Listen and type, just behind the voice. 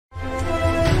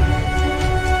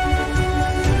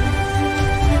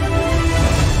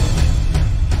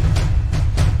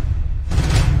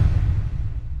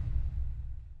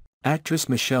Actress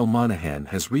Michelle Monaghan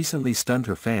has recently stunned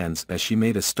her fans as she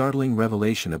made a startling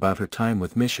revelation about her time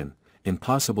with Mission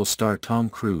Impossible star Tom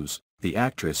Cruise. The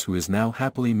actress, who is now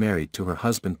happily married to her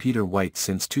husband Peter White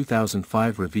since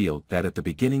 2005, revealed that at the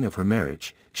beginning of her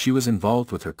marriage, she was involved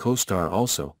with her co-star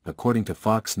also, according to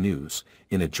Fox News.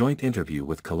 In a joint interview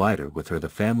with Collider with her The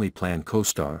Family Plan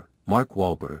co-star, Mark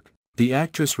Wahlberg, the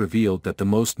actress revealed that the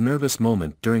most nervous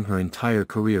moment during her entire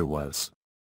career was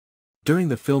during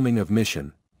the filming of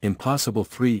Mission Impossible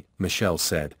 3, Michelle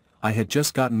said, "I had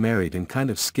just gotten married and kind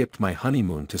of skipped my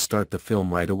honeymoon to start the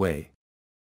film right away.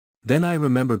 Then I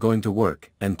remember going to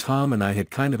work, and Tom and I had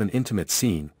kind of an intimate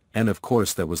scene, and of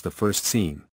course that was the first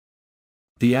scene."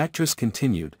 The actress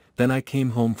continued, "Then I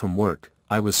came home from work,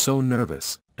 I was so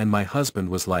nervous, and my husband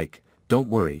was like, 'Don't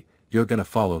worry, you're gonna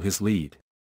follow his lead.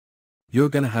 You're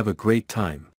gonna have a great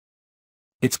time.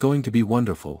 It's going to be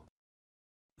wonderful.'"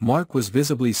 Mark was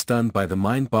visibly stunned by the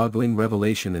mind-boggling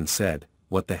revelation and said,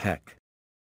 "What the heck?"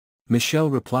 Michelle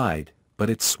replied,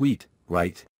 "But it's sweet,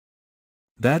 right?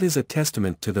 That is a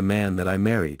testament to the man that I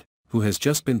married, who has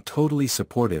just been totally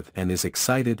supportive and is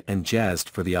excited and jazzed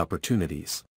for the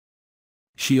opportunities."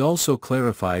 She also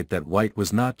clarified that White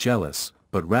was not jealous,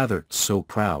 but rather so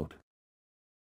proud.